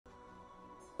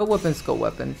Go weapons, go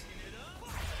weapons.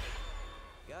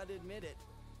 Gotta admit it.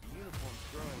 Uniform's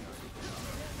growing on you.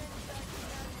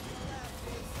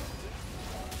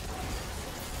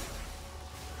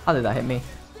 How did that hit me?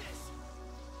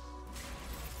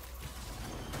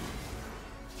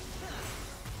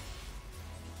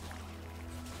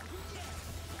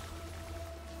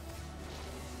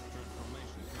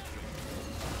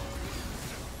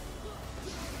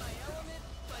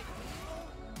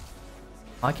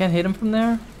 I can't hit him from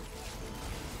there?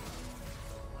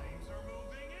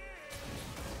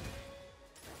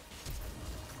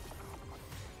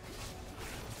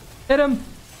 Hit him!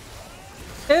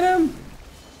 Hit him!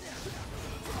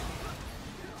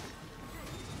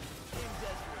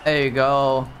 There you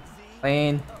go.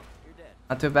 Clean.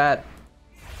 Not too bad.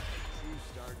 True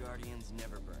Star Guardians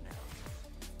never burn out.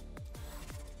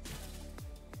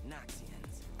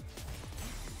 Noxians.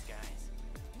 These guys.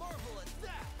 Marvel at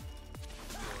that!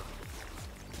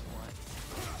 What?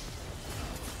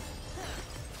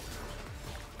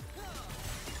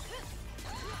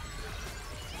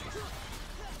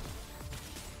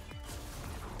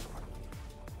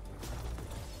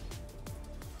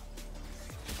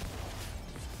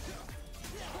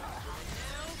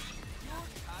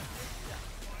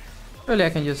 Really, I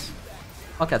can just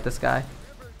fuck at this guy.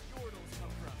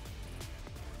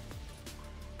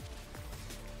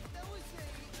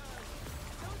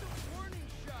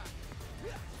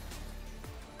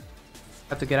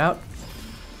 Have to get out.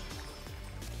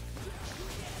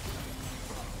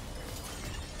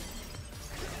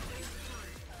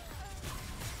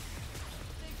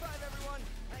 Take 5, everyone.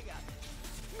 I got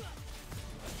it.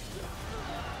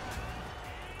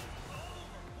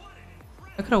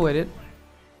 I could have waited.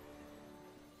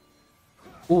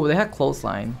 Ooh, they had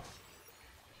clothesline.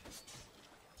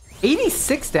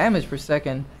 86 damage per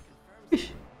second.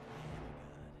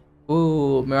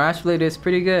 Ooh, Mirage Blade is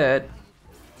pretty good.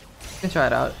 You can try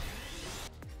it out.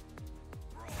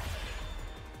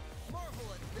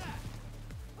 Marvel at that!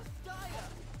 Messiah!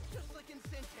 Just like in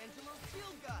Sant'Angelo's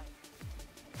field guide.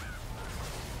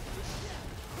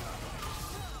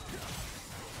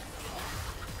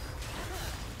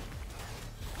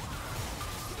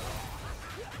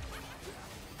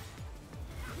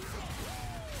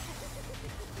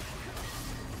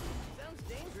 Sounds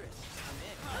dangerous.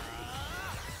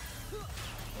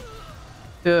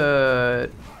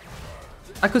 Dude.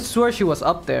 I could swear she was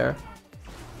up there.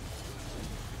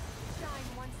 Shine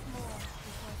once more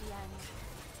before the end.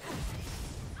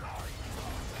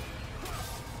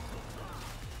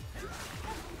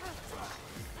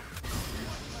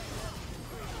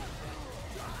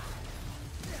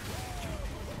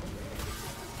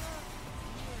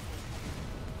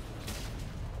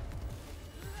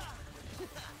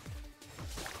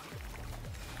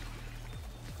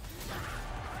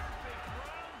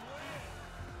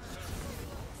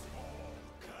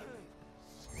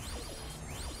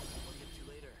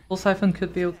 Full Siphon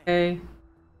could be okay.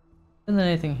 And then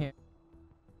anything here.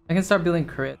 I can start building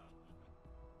crit.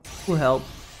 Will help.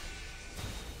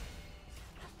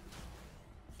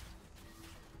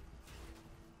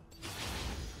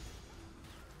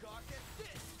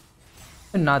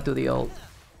 And not do the ult.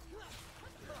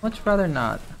 Much rather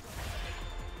not.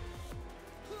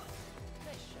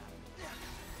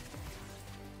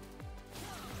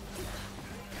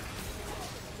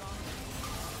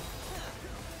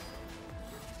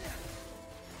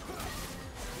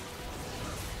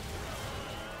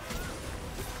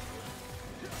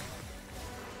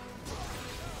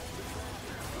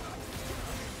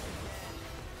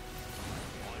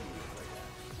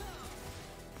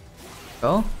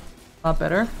 Go. A lot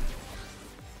better.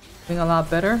 Doing a lot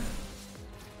better.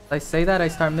 As I say that, I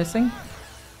start missing.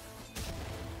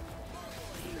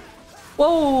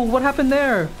 Whoa! What happened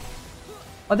there?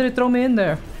 Why did it throw me in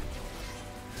there?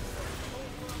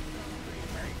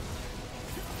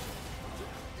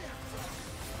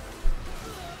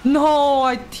 No!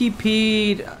 I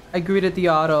TP'd. I greeted the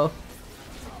auto.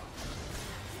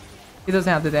 He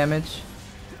doesn't have the damage.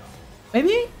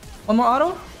 Maybe? One more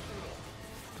auto?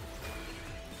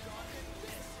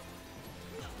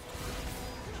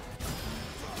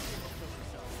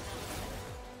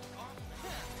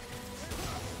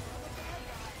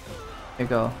 Here you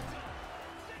go.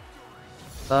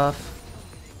 Stuff.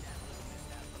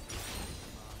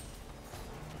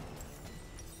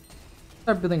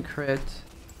 Start building crit.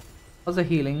 How's the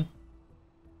healing?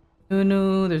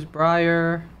 Nunu, there's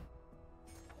Briar.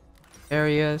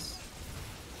 Darius.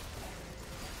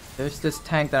 There's this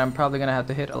tank that I'm probably gonna have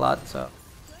to hit a lot, so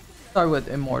start with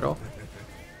Immortal.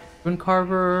 Rune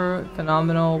Carver,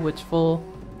 Phenomenal, Witchful,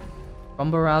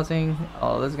 Rumble Rousing.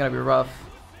 Oh, this is gonna be rough.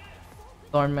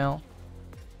 Thornmail.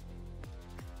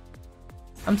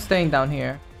 I'm staying down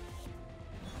here.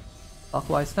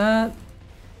 Clockwise that.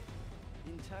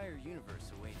 The entire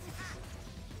universe awaits.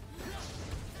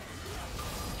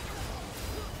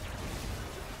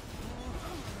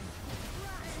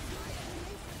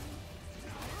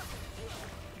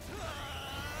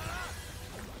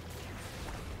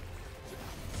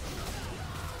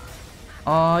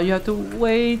 You have to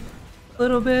wait a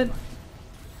little bit.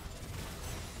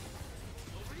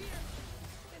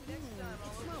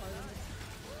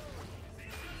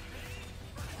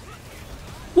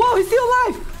 Whoa, he's still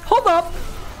alive! Hold up!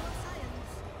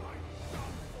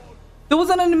 There was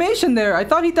an animation there. I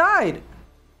thought he died.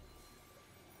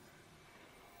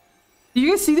 Did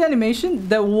you guys see the animation?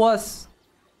 There was.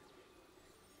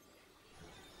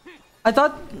 I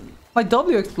thought my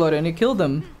W exploded and it killed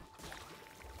him.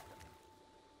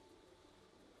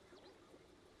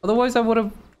 Otherwise, I would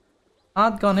have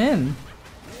not gone in.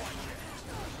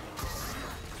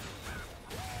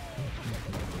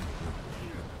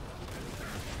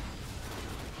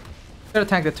 Gotta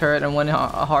tank the turret and win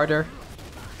harder.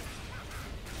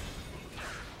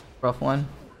 Rough one.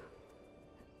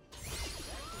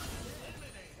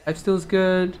 Life steal's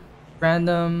good.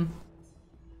 Random.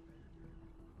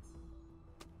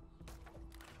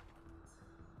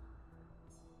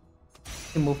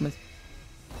 Movements.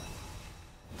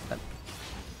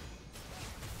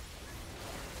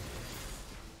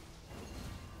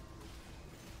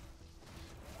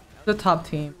 The top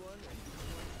team.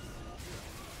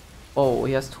 Oh,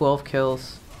 he has 12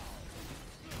 kills.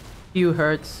 Few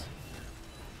hurts.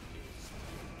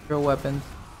 Your weapons.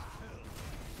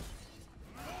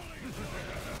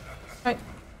 Right.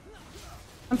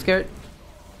 I'm scared.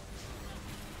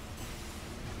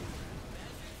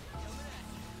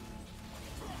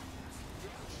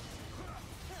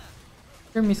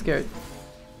 You're me scared.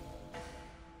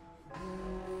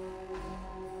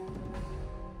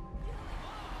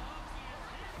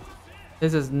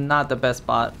 This is not the best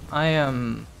spot. I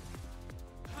am.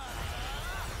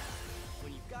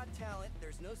 When you've got talent,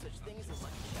 there's no such thing as a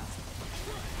lucky shot.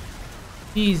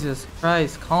 Jesus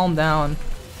Christ, calm down.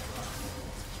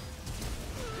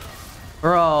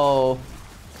 Bro.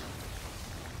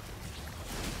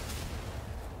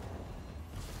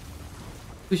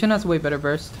 Lucian has way better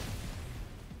burst.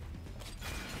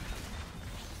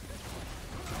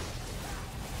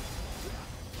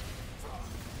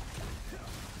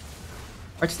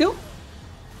 Arch steal?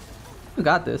 You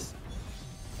got this.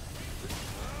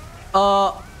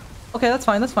 Okay, that's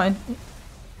fine, that's fine.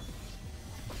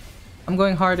 I'm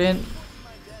going hard in.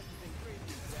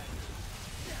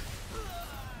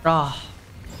 Ah.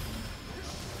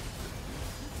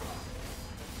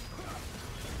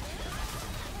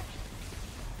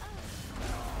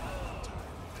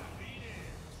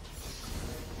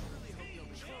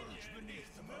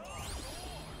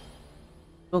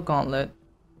 Still Gauntlet.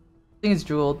 I think it's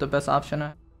Jewel, the best option.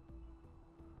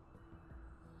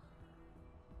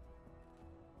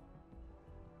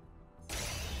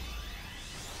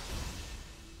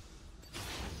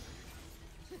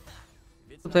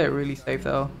 We'll play it really safe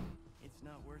though. It's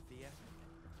not worth the effort.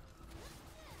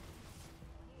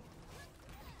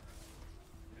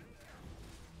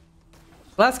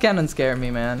 Glass cannons scare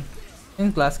me, man. In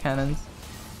glass cannons.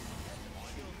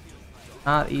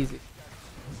 Not easy.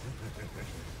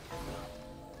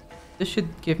 This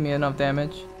should give me enough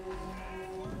damage.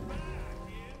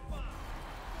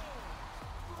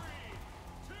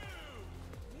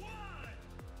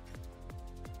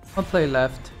 I'll play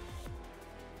left.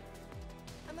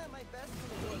 I'm at my best.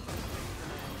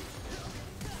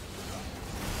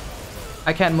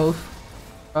 I can't move.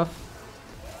 Rough.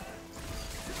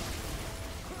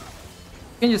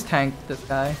 You can just tank this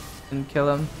guy and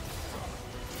kill him.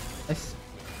 Nice.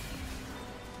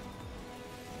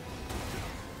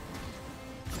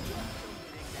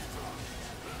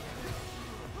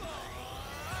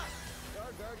 Star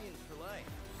Guardians for life.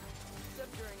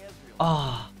 Except during Ezreal.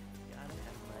 Ah, Gotta have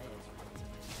my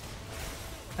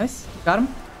Ezreal. nice. Got him.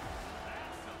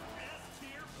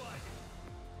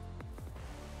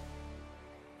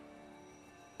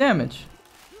 Damage.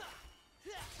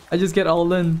 I just get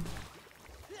all in.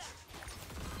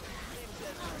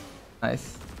 Nice.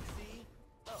 See?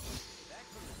 Oh, back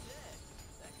from the dead.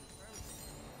 That confirms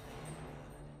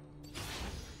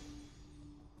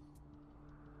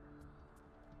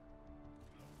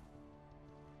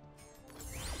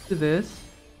it. Do this.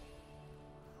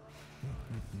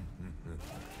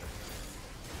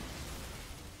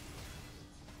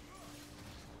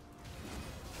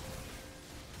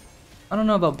 I don't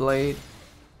know about Blade.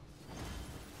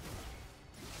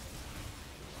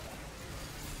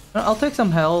 I'll take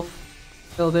some health,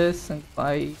 kill this, and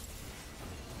fight.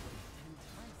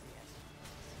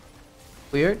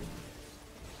 Weird.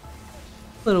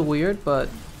 A little weird, but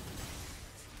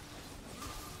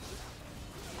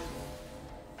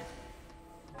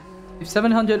if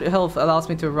 700 health allows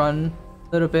me to run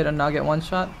a little bit and not get one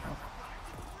shot,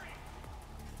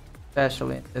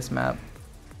 especially in this map.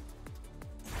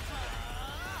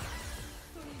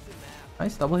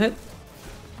 Nice double hit.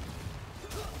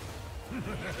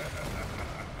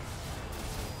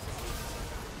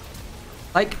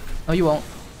 Like, no, you won't.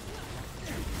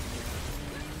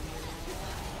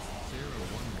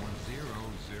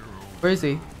 Where is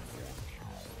he?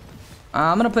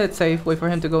 I'm gonna play it safe. Wait for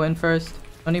him to go in first.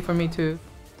 No need for me to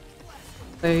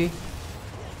play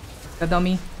a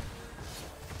dummy.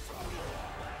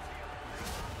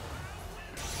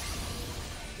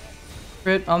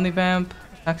 Crit, Omnivamp,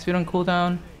 attack speed on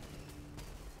cooldown.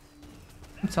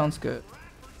 That sounds good.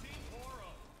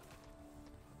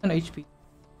 An HP.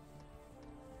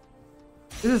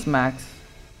 This is max.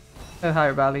 A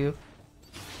higher value.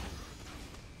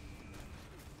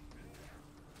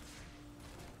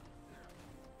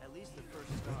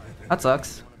 That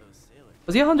sucks.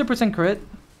 Was he 100% crit?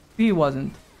 He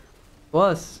wasn't.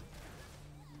 Was.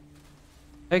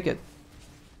 Take it.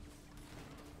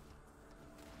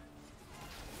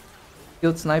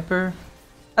 Skilled Sniper.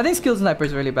 I think Skilled Sniper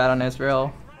is really bad on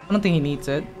Ezreal. I don't think he needs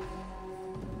it.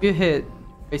 If you hit,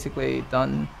 basically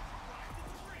done.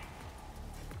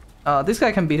 This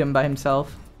guy can beat him by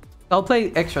himself. So I'll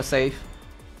play extra safe.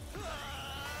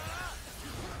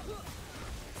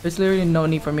 There's literally no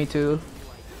need for me to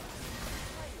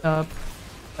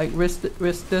like risk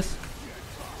this.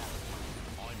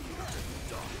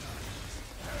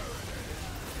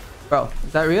 Bro,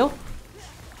 is that real?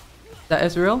 Is that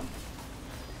Ezreal?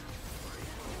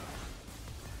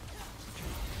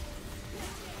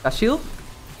 Got shield?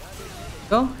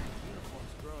 Go.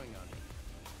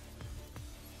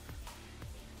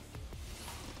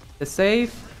 The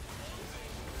save.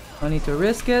 No need to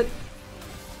risk it.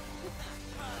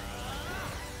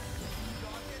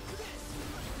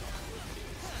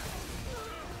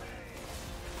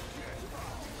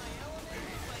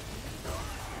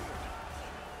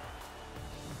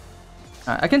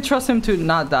 I can trust him to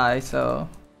not die, so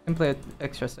I can play it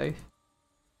extra safe.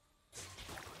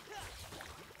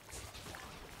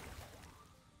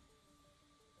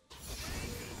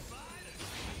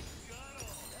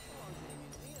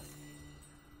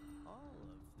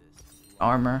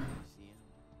 Armor.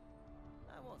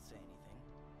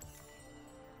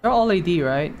 They're all AD,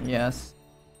 right? Yes.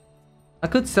 I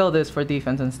could sell this for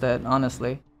defense instead,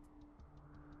 honestly.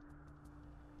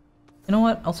 You know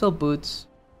what? I'll sell boots.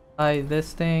 Buy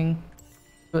this thing.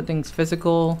 Put things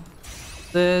physical.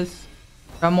 This.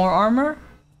 Got more armor?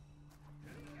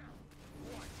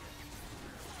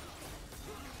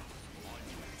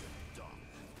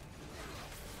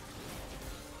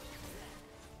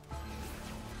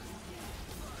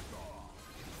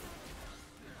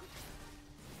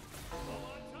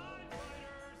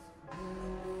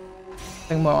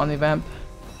 More on the vamp.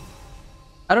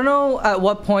 I don't know at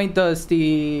what point does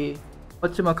the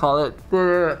whatchamacallit,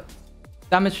 the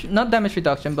damage, not damage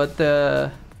reduction, but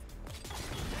the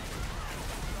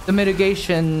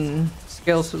mitigation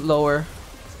scales lower.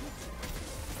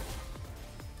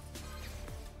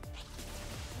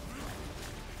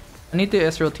 I need the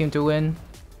Ezreal team to win.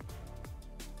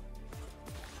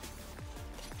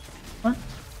 What?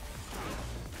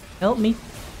 Help me.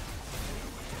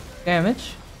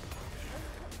 Damage.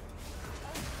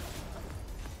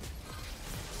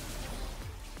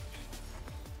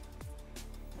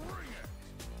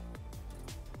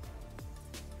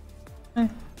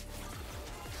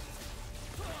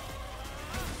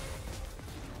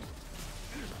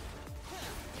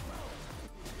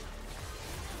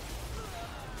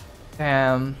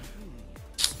 Damn.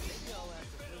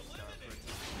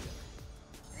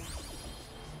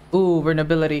 Ooh,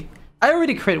 vulnerability. I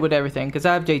already crit with everything because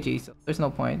I have JG, so there's no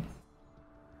point.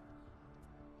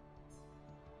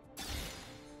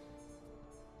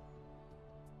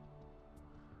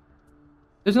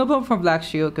 There's no point for Black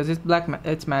Shield because it's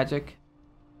it's magic.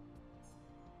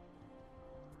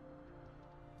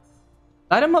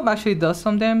 Light him up actually does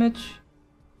some damage.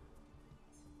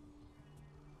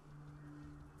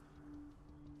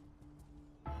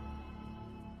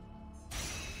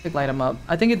 Light him up.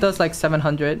 I think it does like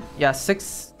 700. Yeah,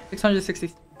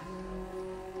 660.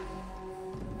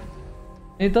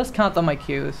 It does count on my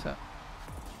Q, so I'm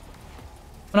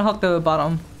gonna hug the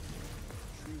bottom.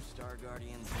 True Star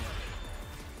Guardians.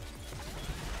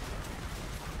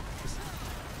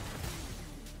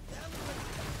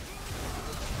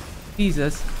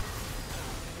 Jesus.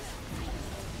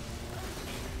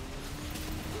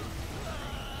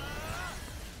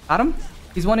 Got him.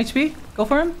 He's 1 HP. Go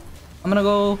for him. I'm gonna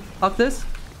go pop this.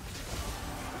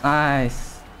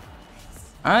 Nice.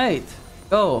 Alright.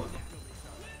 Go.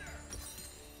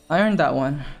 I earned that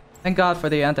one. Thank God for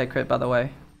the anti-crit, by the way.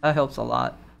 That helps a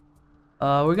lot.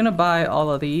 We're gonna buy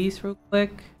all of these real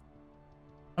quick.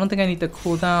 I don't think I need the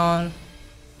cooldown.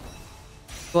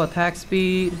 Go attack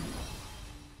speed.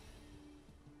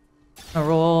 A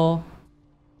roll.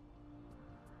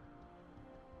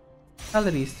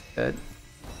 Quality's good.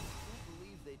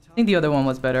 I think the other one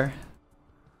was better.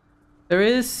 There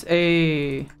is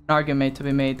an argument to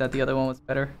be made that the other one was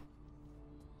better.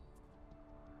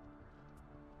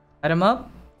 Item up.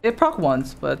 It proc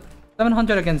once, but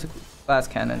 700 against glass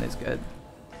cannon is good.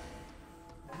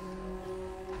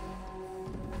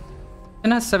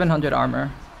 And has 700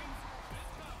 armor.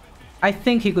 I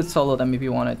think he could solo them if he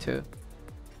wanted to.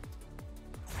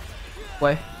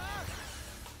 Wait.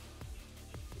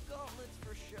 Gauntlets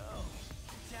for show.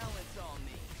 Talent's on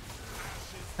me.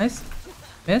 Nice.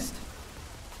 Missed.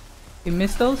 He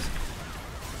missed those.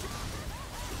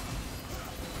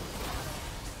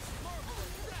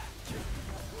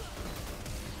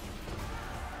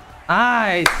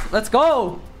 Nice. Let's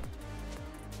go.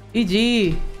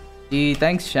 GG. Gee,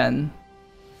 thanks, Shen.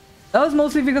 That was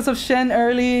mostly because of Shen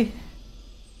early.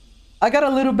 I got a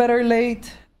little better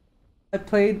late. I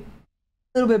played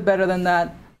a little bit better than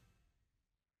that.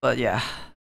 But yeah,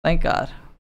 thank God.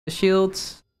 The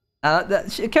shields.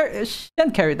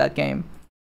 Shen carried that game.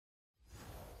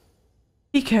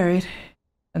 He carried.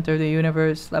 Enter the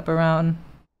universe, slap around.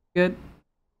 Good.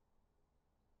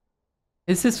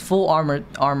 Is this full armor?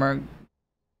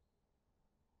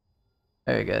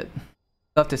 Very good.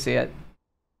 Love to see it.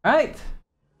 Alright.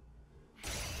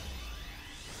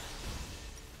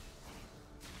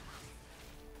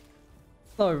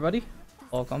 Hello everybody.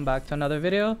 Welcome back to another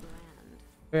video.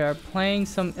 We are playing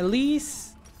some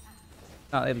Elise.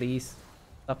 Not Elise.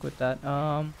 Stuck with that.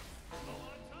 I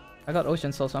got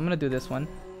Ocean Soul, so I'm gonna do this one.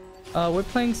 We're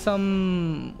playing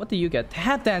some... What do you get?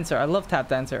 Tap Dancer. I love Tap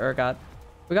Dancer, Urgot.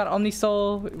 We got Omni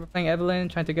Soul. We're playing Evelyn,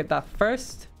 trying to get that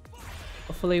first.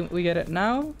 Hopefully we get it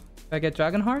now. I get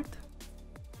Dragonheart.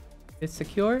 It's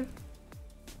secure.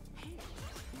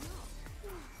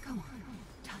 Come on,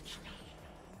 touch me.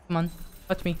 Come on,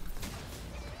 touch me.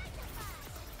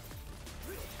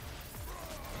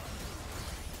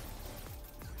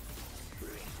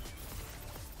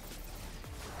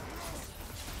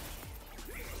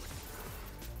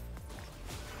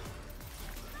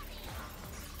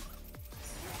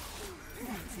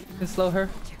 Can slow her.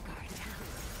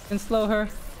 Can slow her.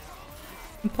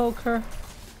 Can poke her.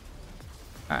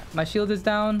 Alright, my shield is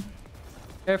down.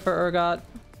 Care for Urgot.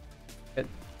 Good.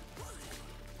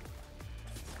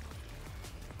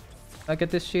 I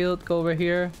get this shield, go over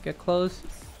here, get close.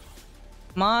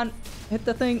 Come on, hit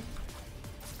the thing.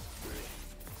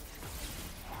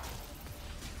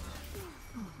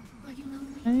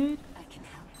 Right.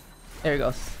 There he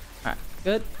goes. Alright,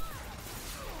 good.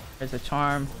 There's a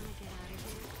charm.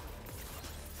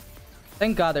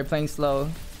 Thank God they're playing slow.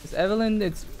 Because Evelyn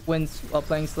wins while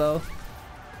playing slow.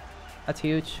 That's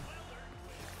huge.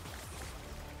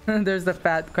 There's the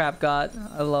fat crap god.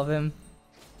 I love him.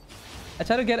 I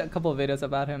try to get a couple of videos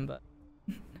about him, but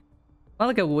not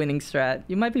like a winning strat.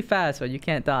 You might be fast, but you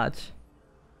can't dodge.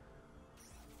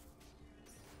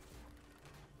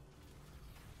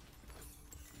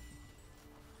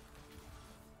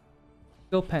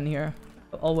 Go pen here,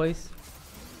 always.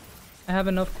 I have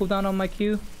enough cooldown on my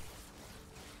Q.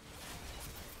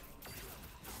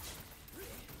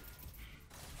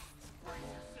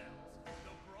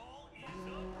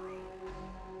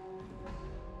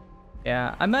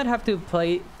 Yeah, I might have to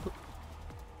play...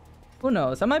 Who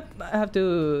knows? I might have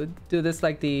to do this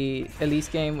like the Elise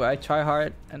game where I try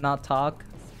hard and not talk.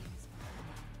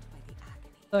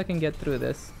 So I can get through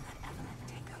this.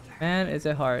 Man, is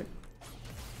it hard.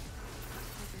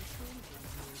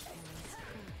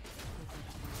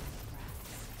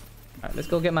 Alright, let's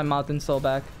go get my Mountain Soul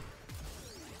back.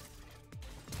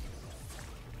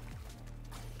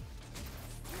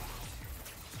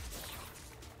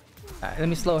 Alright, let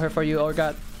me slow her for you,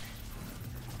 Urgot.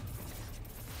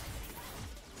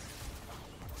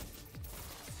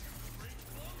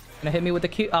 Gonna hit me with the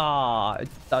Q. Ah,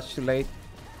 that's too late.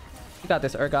 You got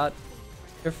this, Urgot.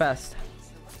 You're fast.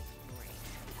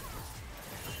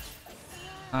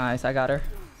 Nice, I got her.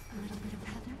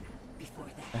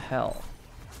 The hell.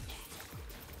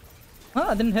 Huh,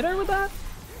 I didn't hit her with that?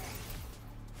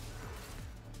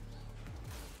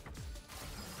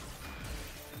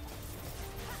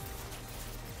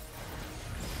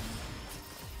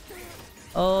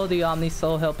 Oh, the Omni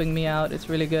Soul helping me out. It's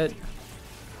really good.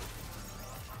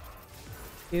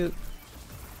 Cute.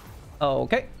 Oh,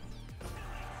 okay.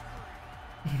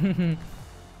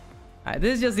 Alright,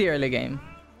 this is just the early game.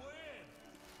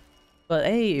 But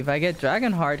hey, if I get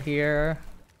Dragonheart here,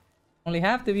 only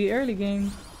have to be early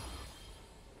game.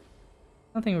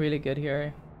 Nothing really good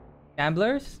here.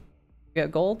 Gamblers?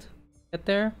 Get gold? Get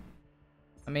there?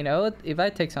 I mean, if I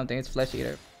take something, it's Flesh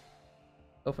Eater.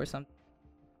 Go for something.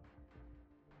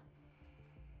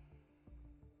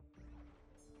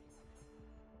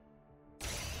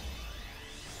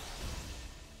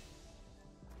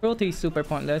 Cruelty is super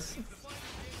pointless.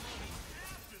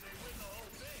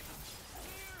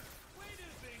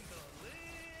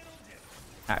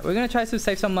 Alright, we're gonna try to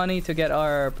save some money to get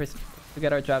our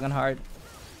Dragonheart.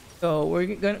 So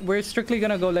we're strictly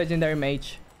gonna go Legendary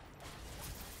Mage.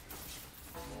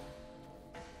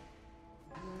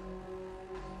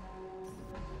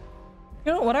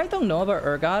 You know what I don't know about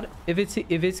Urgot?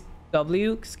 If it's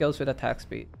W scales with attack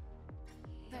speed.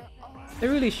 They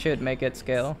really should make it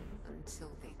scale. Until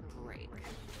they break.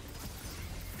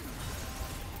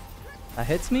 That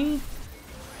hits me?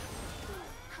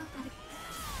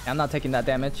 I'm not taking that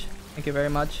damage. Thank you very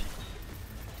much.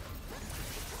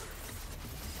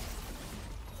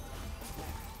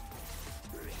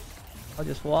 I'll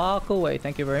just walk away.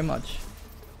 Thank you very much.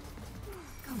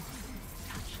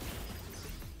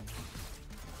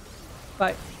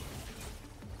 Bye.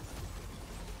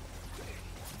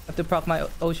 Have to proc my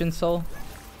Ocean Soul.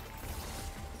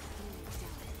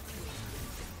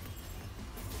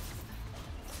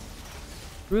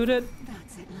 Rooted.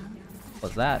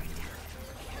 What's that?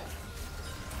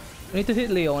 We need to hit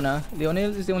Leona. Leona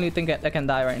is the only thing that can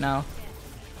die right now.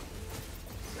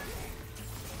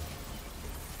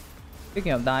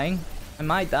 Speaking of dying, I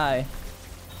might die.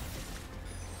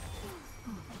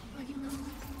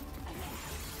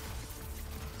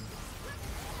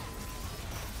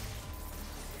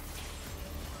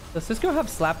 Does this girl have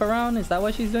slap around? Is that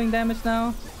why she's doing damage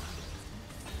now?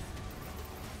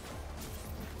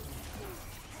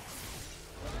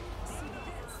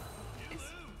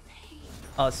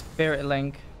 Oh, Spirit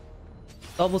Link.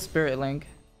 Double Spirit Link.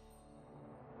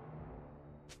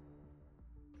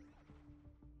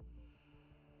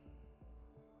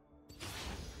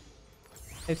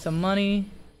 Save some money.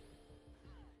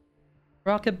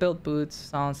 Rocket built boots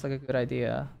sounds like a good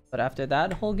idea. But after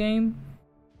that whole game,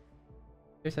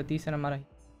 there's a decent amount of...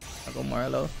 I'll go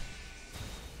Morello.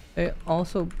 They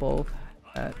also both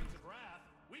had...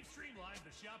 We've streamlined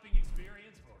the shopping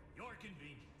experience for your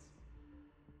convenience.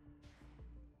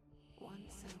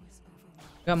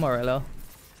 Got Morello.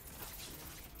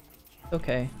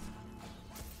 Okay.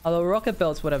 Although rocket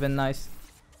belts would have been nice.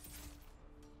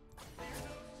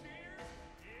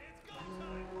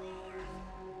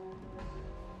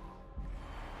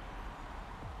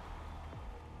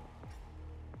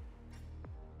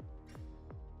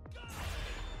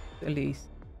 At least.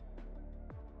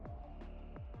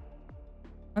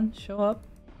 And show up.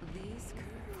 These curls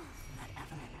let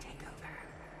Evelyn take over.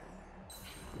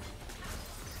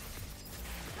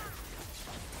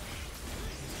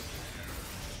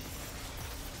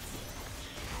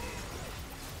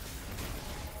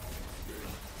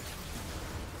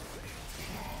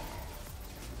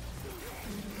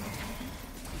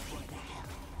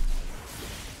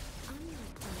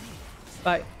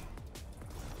 Bye.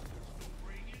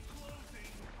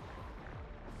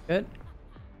 Good.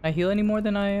 Can I heal any more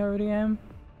than I already am?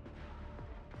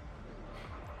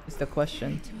 Is the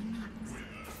question.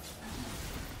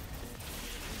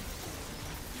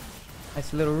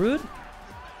 Nice little root.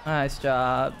 Nice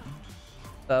job.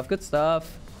 Good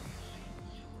stuff.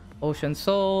 Ocean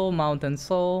Soul, Mountain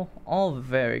Soul, all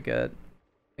very good.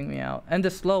 Bring me out. And the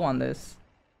slow on this.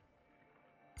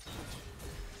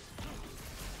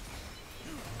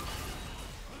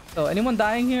 So anyone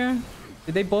dying here?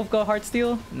 Did they both go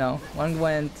Heartsteel? No. One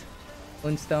went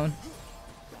Moonstone.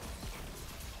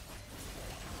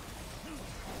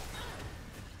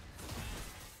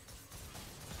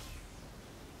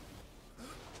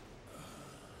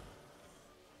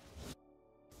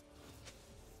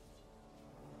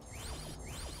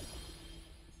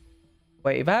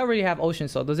 Wait, if I already have Ocean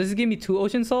Soul, does this give me 2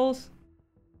 Ocean Souls?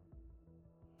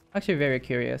 Actually very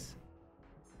curious.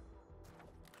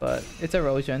 But it's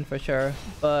erosion for sure.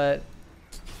 But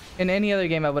in any other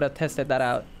game I would have tested that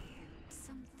out.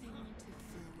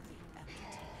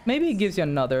 Maybe it gives you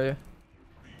another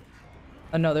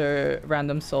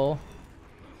random soul.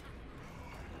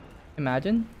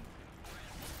 Imagine.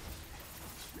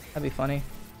 That'd be funny.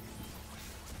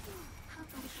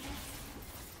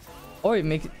 Or it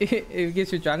makes it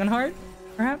gives you Dragonheart,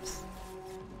 perhaps?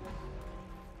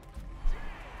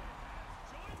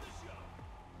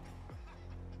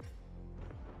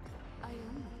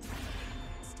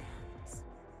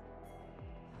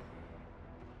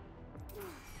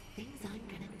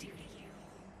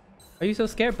 Are you so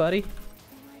scared, buddy?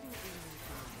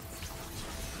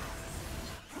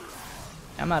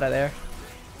 I'm out of there.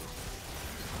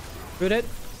 Root it.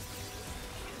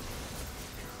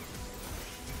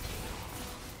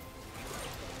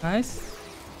 Nice.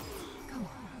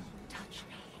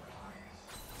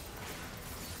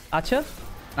 Gotcha.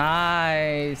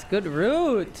 Nice. Good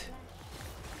root.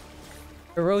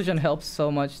 Erosion helps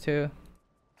so much too.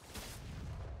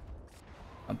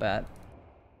 Not bad.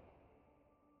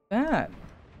 Bad.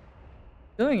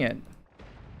 Doing it. You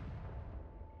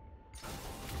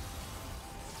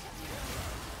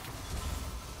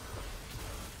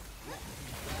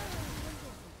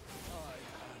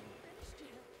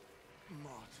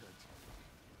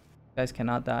guys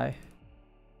cannot die.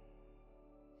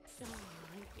 So,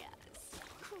 yes.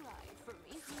 Cry for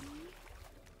me, honey.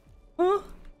 Oh,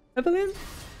 Evelyn?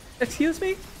 Excuse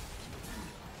me?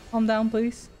 Calm down,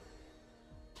 please.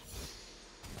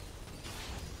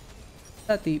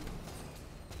 That deep.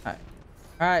 Alright.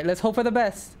 Alright, let's hope for the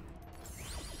best.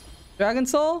 Dragon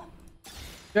Soul?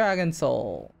 Dragon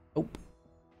Soul. Nope.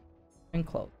 And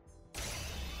close.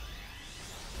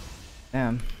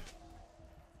 Damn.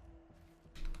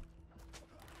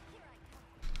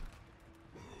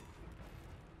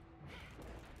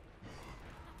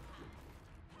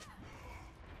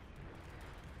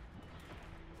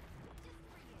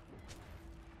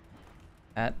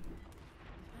 Sad.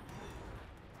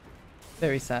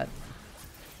 Very sad.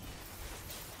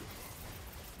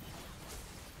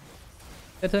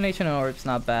 Detonation orb's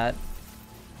not bad.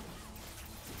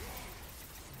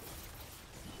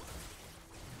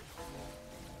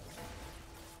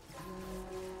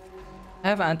 I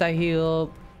have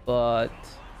anti-heal, but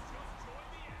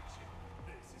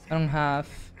I don't have.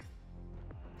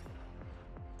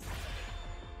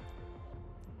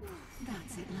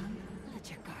 That's it, love. Let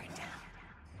your guard down.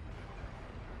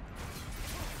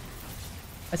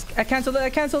 I canceled it. I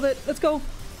canceled it. Let's go.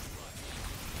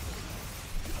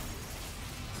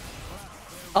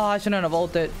 Oh, I shouldn't have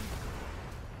ulted.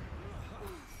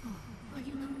 Are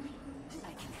you lonely?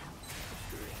 I can help.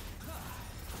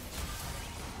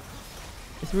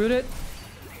 It's rooted.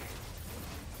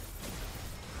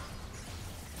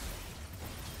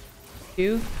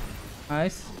 You.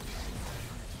 Nice.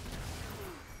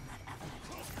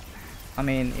 I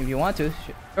mean, if you want to.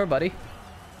 Sure, buddy.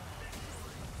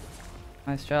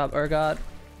 Nice job, Urgot. I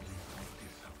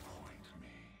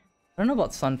don't know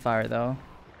about Sunfire, though.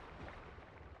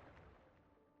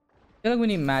 I feel like we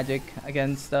need magic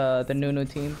against the Nunu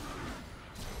team.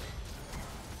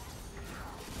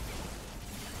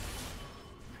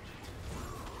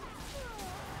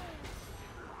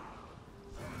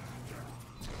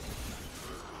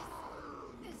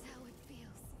 This is how it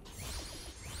feels.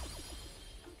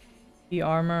 The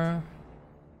armor.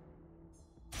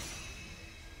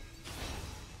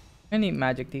 I need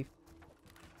magic thief.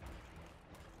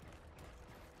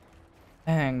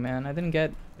 Dang, man, I didn't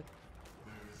get.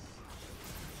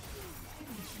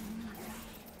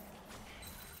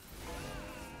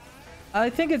 I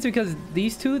think it's because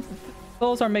these two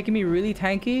souls are making me really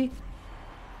tanky.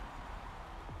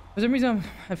 For some reason,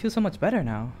 I feel so much better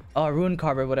now. Oh, Rune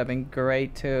Carver would have been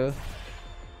great too.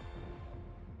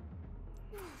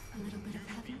 A little bit of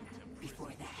heaven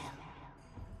before the hell.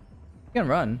 You can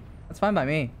run. That's fine by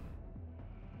me.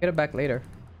 Get it back later.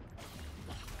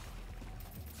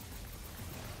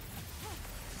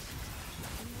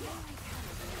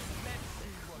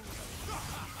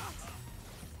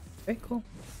 Okay, cool.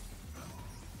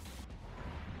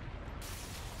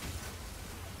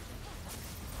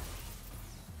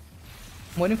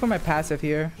 I'm waiting for my passive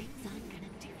here. Things aren't gonna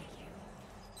do to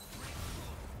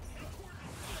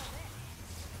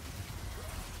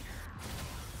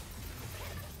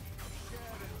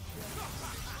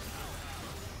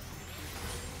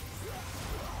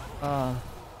you.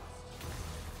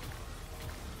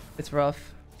 It's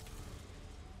rough.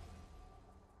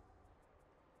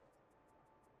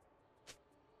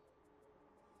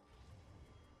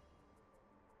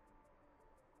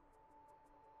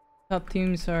 Top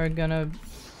teams are gonna.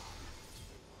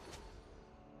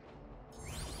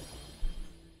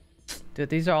 Dude,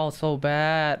 these are all so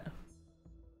bad.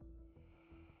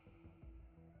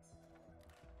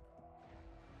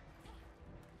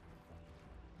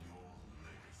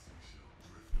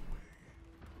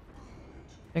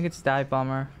 I think it's Dive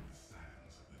Bomber.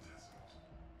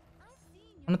 I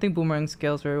don't think Boomerang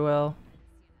scales very well.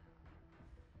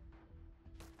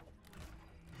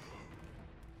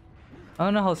 I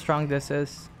don't know how strong this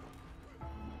is.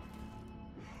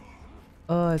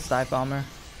 Oh, it's Dive Bomber.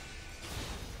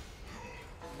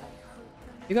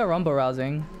 You got Rumble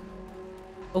Rousing.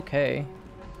 Okay.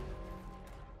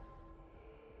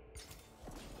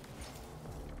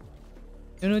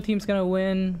 Nunu team's gonna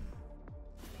win.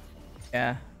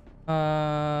 Yeah.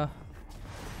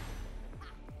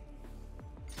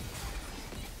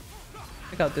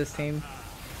 Check out this team.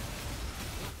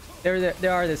 They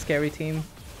are the scary team.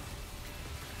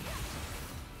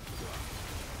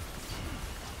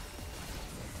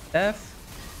 F.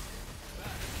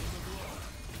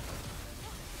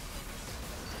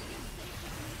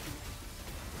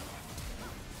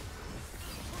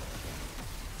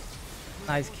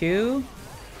 Nice Q.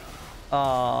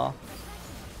 Aw.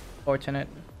 Fortunate.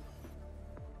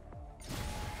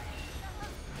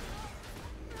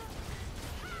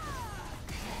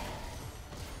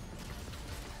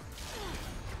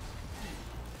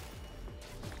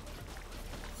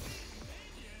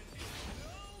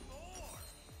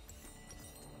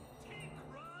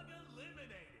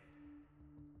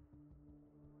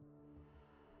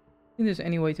 I think there's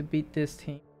any way to beat this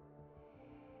team.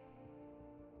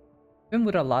 Even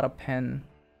with a lot of pen.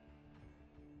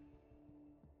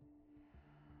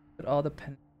 With all the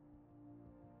pen.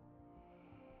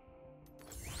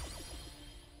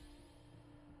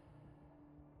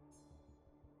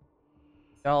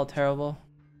 They're all terrible.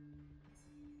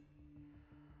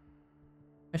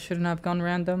 I shouldn't have gone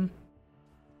random.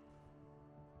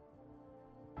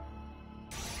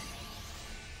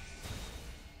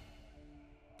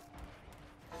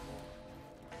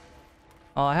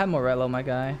 Oh, I have Morello, my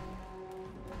guy.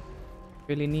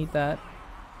 Really need that.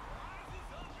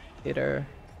 Hitter.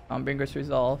 Bringer's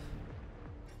resolve.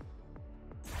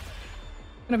 It's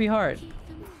gonna be hard.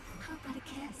 How about a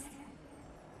kiss?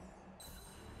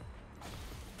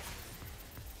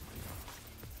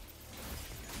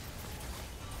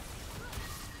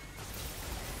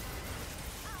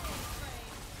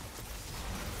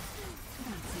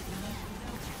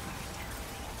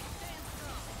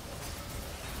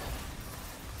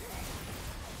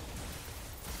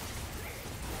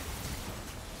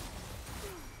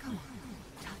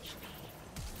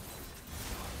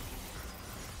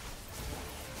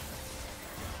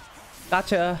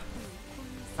 Gotcha.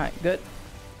 Alright, good.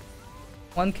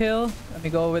 One kill. Let me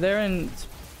go over there and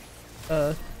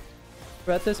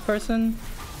threat this person.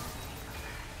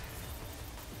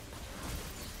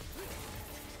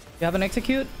 You have an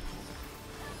execute?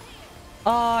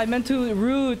 Ah, I meant to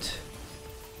root.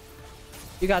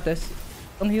 You got this.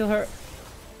 Don't heal her.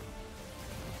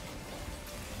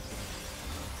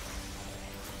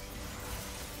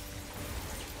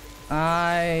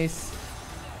 Nice.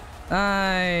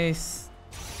 Nice.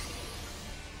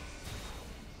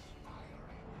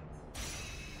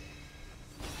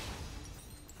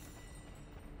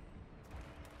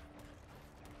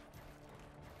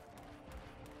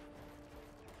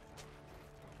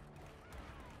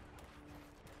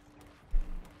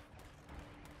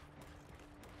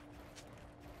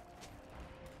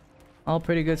 All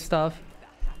pretty good stuff.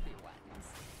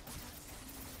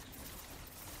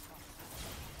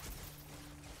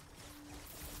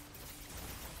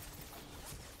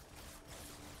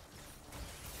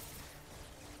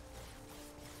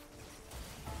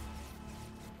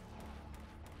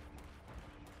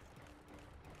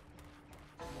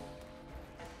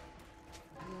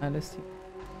 Let's see.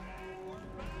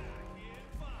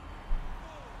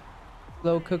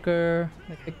 Slow cooker,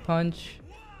 a kick punch.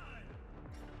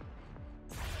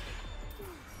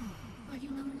 Are you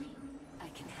lonely? I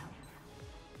can help.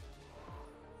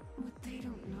 What they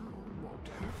don't know won't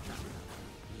hurt them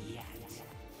yet.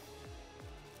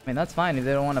 I mean, that's fine if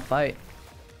they don't want to fight.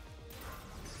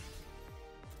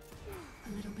 A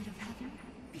little bit of heaven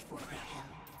before hell.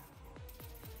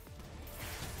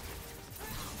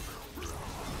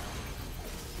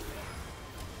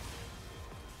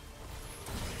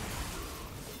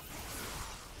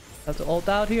 That's ult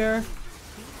out here.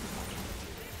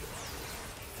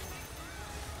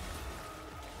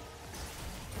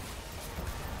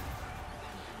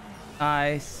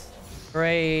 Nice.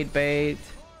 Great bait.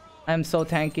 I'm so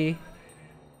tanky.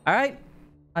 Alright.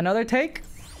 Another take.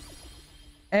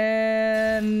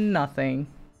 And nothing.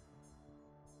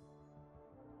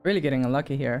 Really getting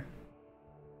unlucky here.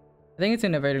 I think it's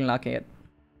innovating lucky.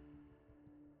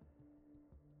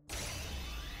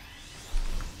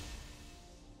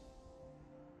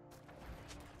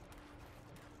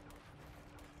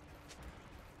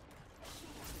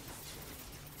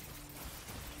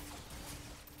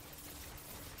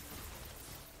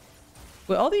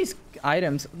 With all these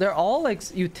items, they're all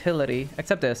like utility,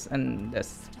 except this and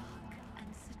this.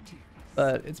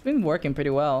 But it's been working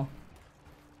pretty well.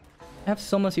 I have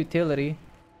so much utility.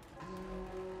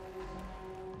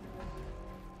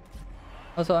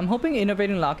 Also, I'm hoping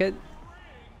innovating locket,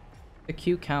 the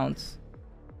Q counts.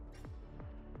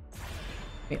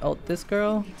 me ult this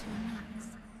girl.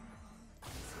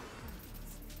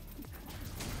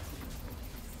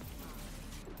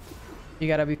 You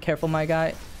gotta be careful, my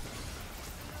guy.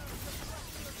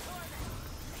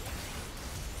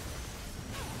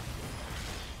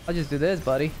 I'll just do this,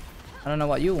 buddy. I don't know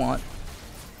what you want.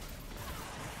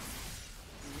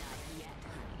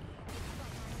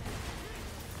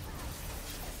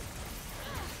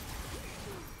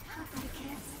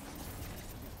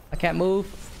 I can't move.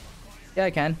 Yeah,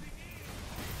 I can.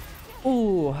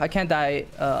 Ooh, I can't die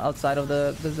outside of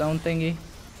the zone thingy.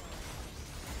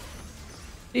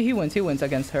 He wins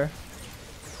against her.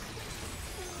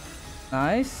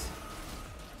 Nice.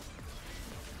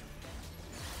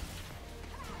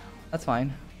 That's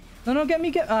fine. No, get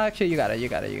me. Actually, you got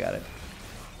it.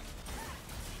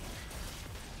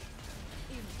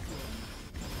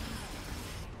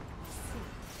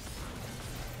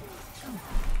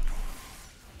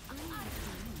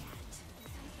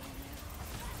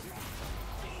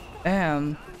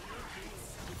 Damn.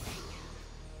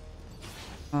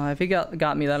 If he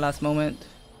got me that last moment.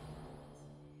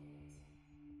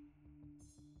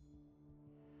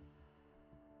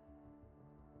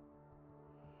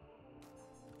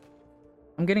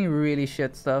 I'm getting really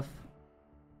shit stuff.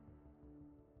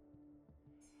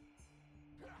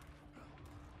 I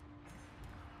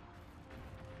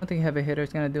don't think heavy hitter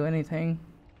is gonna do anything.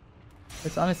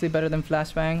 It's honestly better than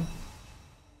flashbang.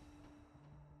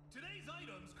 Today's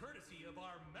items courtesy of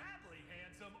our madly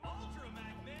handsome, ultra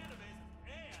magnanimous,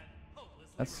 and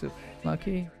hopelessly That's super romantic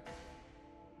lucky.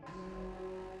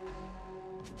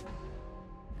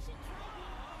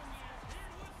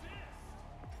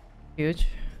 Huge.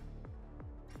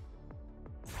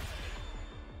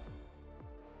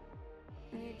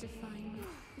 They define me.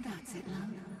 That's it, love.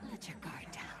 Let your guard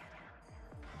down.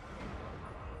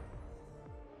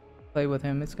 Play with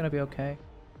him. It's gonna be okay.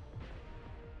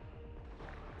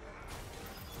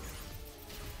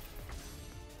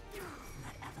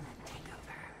 Let Evelyn take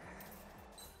over.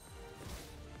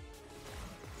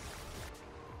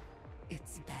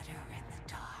 It's better in the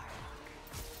dark.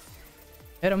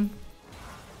 Hit him.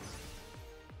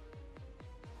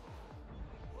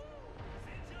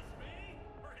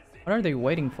 What are they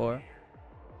waiting for?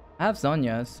 I have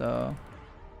Zonya, so...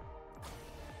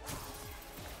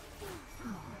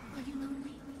 Are you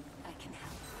lonely? I can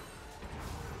help.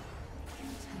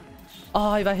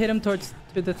 Oh, if I hit him towards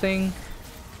the thing...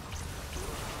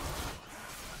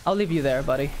 I'll leave you there,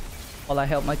 buddy. While I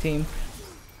help my team.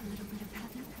 A little bit of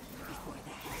heaven before the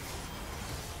head.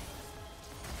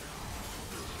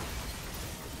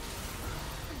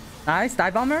 Nice,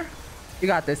 dive bomber. You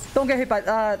got this. Don't get hit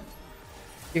by...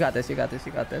 You got this.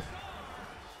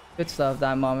 Good stuff,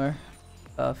 dive bomber.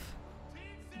 Tough.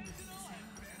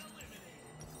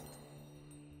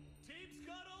 Team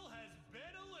Scuttle has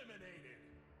been eliminated.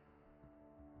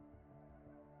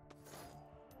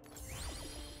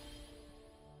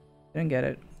 Didn't get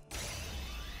it.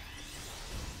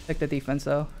 Check the defense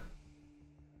though.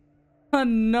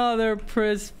 Another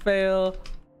Priz fail.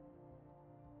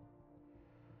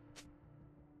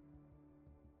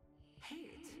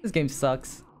 This game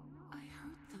sucks. I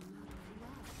hurt them out of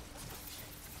love.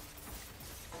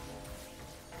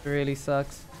 It really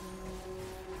sucks.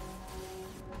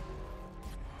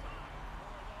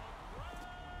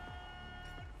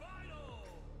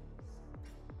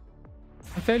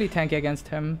 I'm fairly tanky against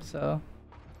him, so...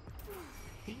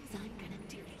 Things I'm gonna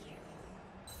do to you.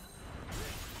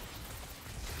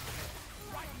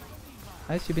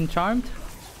 Nice, you've been charmed.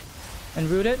 And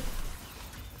rooted.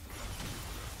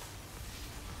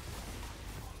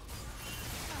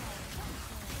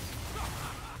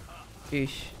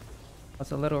 Sheesh.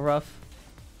 That's a little rough.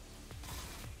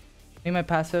 Need my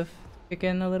passive kick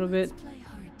in a little bit. Play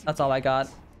hard to That's all I got.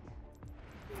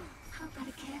 How about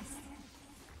a kiss?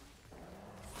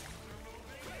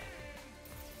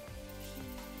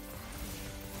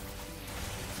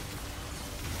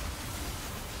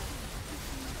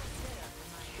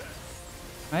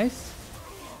 Nice.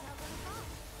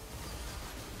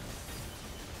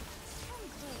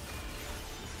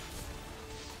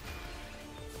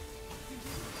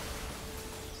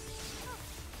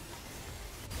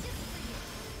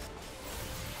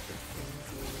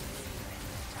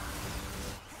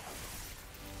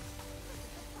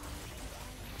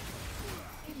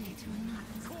 Give me to another.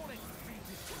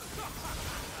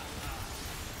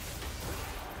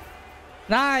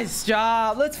 Nice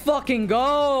job. Let's fucking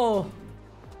go.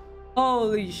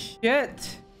 Holy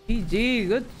shit. GG.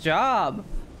 Good job.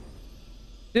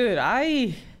 Dude,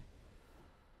 I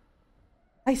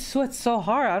sweat so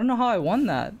hard. I don't know how I won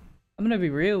that. I'm gonna be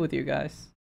real with you guys.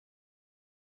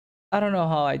 I don't know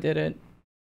how I did it.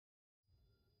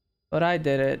 But I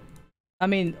did it. I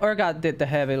mean, Urgot did the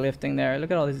heavy lifting there. Look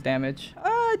at all this damage.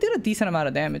 I did a decent amount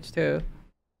of damage too.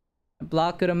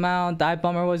 Block good amount. Dive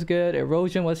Bomber was good.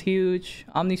 Erosion was huge.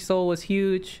 Omni Soul was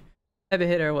huge. Heavy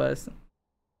hitter was...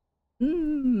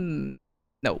 no.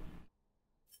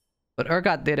 But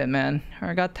Urgot did it, man.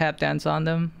 Urgot tap dance on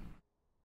them.